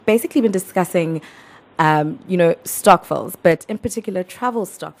basically been discussing, Stokvels, but in particular Travel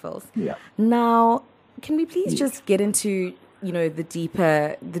Stokvels. Yeah. Now, can we please Yes. just get into,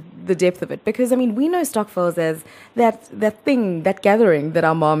 the depth of it? Because, I mean, we know Stokvels as that thing, that gathering that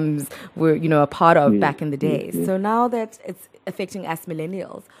our moms were, a part of Yes. back in the Yes. days. Yes. So now that it's affecting us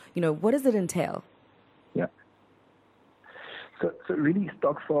millennials, what does it entail? Yeah. So really,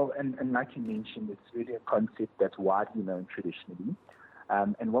 Stokvel, and like you mentioned, it's really a concept that's widely known traditionally.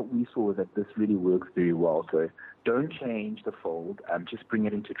 And what we saw is that this really works very well. So don't change the fold, just bring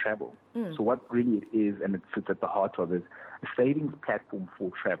it into travel. So what really it is, and it sits at the heart of it, a savings platform for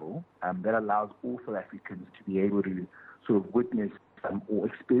travel that allows all South Africans to be able to sort of witness or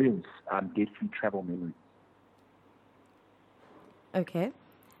experience debt-free travel memories. Okay.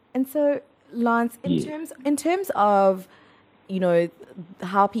 And so, Lance, Yes. in terms of,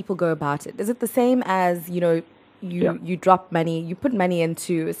 how people go about it, is it the same as, Yeah. you drop money, you put money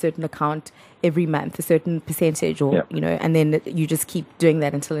into a certain account every month, a certain percentage, or, Yeah. and then you just keep doing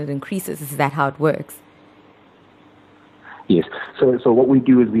that until it increases? Is that how it works? Yes. So what we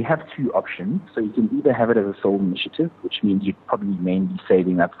do is we have two options. So you can either have it as a sole initiative, which means you're probably mainly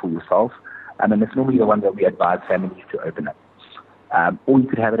saving up for yourself. And it's normally the one that we advise families to open up. Or you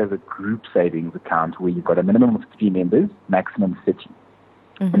could have it as a group savings account where you've got a minimum of 3 members, maximum 30.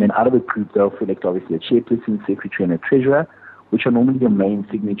 And then out of the group, they'll select obviously a chairperson, secretary, and a treasurer, which are normally your main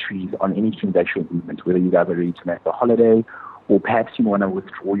signatories on any transactional movement, whether you guys are ready to make a holiday or perhaps you want to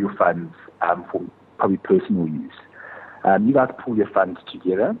withdraw your funds for probably personal use. You guys pull your funds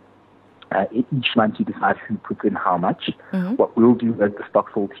together. Each month you decide who puts in how much. What we'll do as the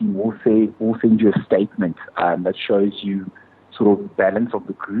Stokvel team, we'll send you a statement that shows you sort of balance of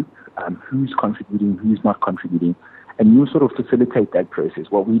the group, who's contributing, who's not contributing, and you sort of facilitate that process.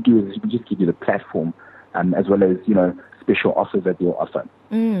 What we do is we just give you the platform as well as, special offers that they'll offer.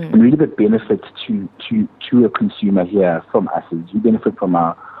 And really the benefit to a consumer here from us is you benefit from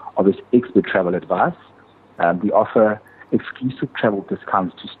our obvious expert travel advice. We offer exclusive travel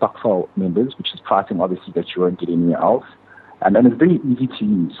discounts to Stokvel members, which is pricing obviously that you won't get anywhere else. And it's very easy to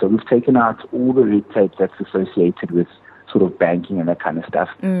use. So we've taken out all the red tape that's associated with sort of banking and that kind of stuff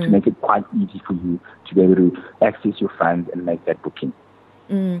to make it quite easy for you to be able to access your funds and make that booking.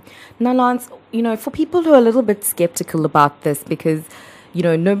 Now, Lance, for people who are a little bit skeptical about this, because,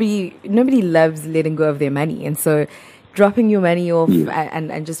 nobody loves letting go of their money. And so dropping your money off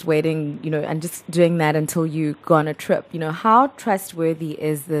and just waiting, and just doing that until you go on a trip, how trustworthy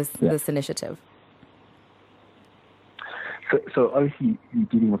is this initiative? So obviously you're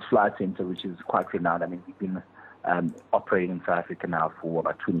dealing with Flight Centre, which is quite renowned. I mean, we've been operating in South Africa now for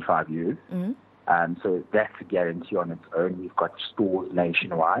about 25 years. So that's a guarantee on its own. We've got stores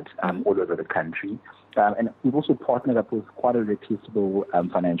nationwide, all over the country. And we've also partnered up with quite a reputable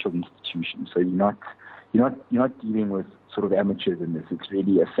financial institution. So you're not dealing with sort of amateurs in this. It's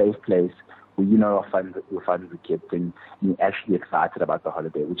really a safe place where your funds are kept and you're actually excited about the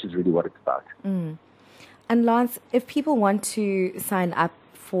holiday, which is really what it's about. And Lance, if people want to sign up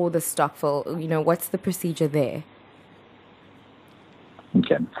for the Stokvel, what's the procedure there?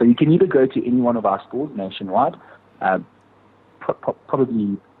 Okay, so you can either go to any one of our stores nationwide,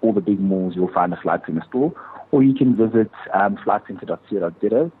 probably all the big malls you'll find a Flight Centre store, or you can visit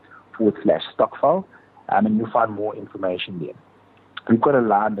flightcentre.co.za/Stokvel, and you'll find more information there. We've got a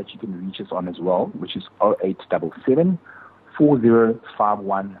line that you can reach us on as well, which is 0877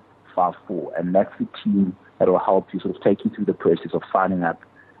 405154, and that's the team that will help you sort of take you through the process of signing up,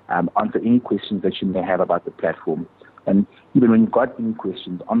 answer any questions that you may have about the platform. And even when you've got any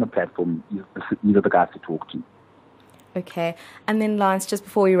questions on the platform, these are the guys to talk to. Okay. And then, Lance, just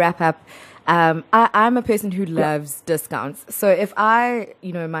before we wrap up, I'm a person who loves discounts. So if my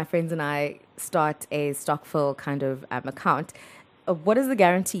friends and I start a Stokvel kind of account, what is the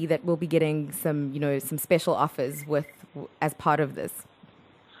guarantee that we'll be getting some special offers as part of this?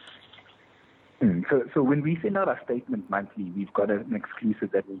 So when we send out our statement monthly, we've got an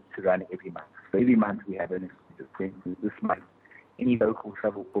exclusive that we need to run every month. So every month we have an exclusive. For instance, this month, any local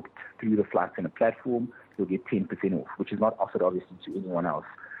travel booked through the Flight Centre platform, you'll get 10% off, which is not offered obviously to anyone else.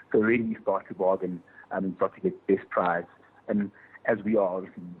 So really you start to bargain and start to get best price. And as we are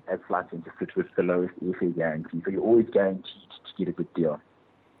obviously as Flight Centre sit with the lowest airfare guarantee, so you're always guaranteed to get a good deal.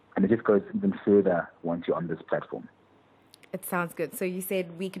 And it just goes even further once you're on this platform. It sounds good. So you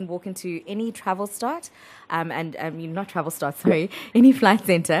said we can walk into any travel start, any Flight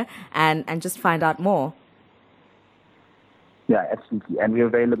Centre and just find out more. Yeah, absolutely. And we're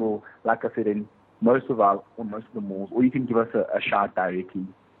available, like I said, in most of the malls, or you can give us a shout directly.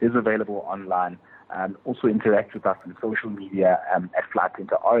 It's available online. Also interact with us on social media at Flight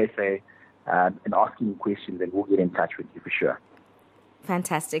Center RSA and asking questions, and we'll get in touch with you for sure.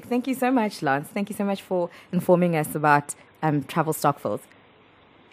 Fantastic. Thank you so much, Lance. Thank you so much for informing us about Travel Stokvels.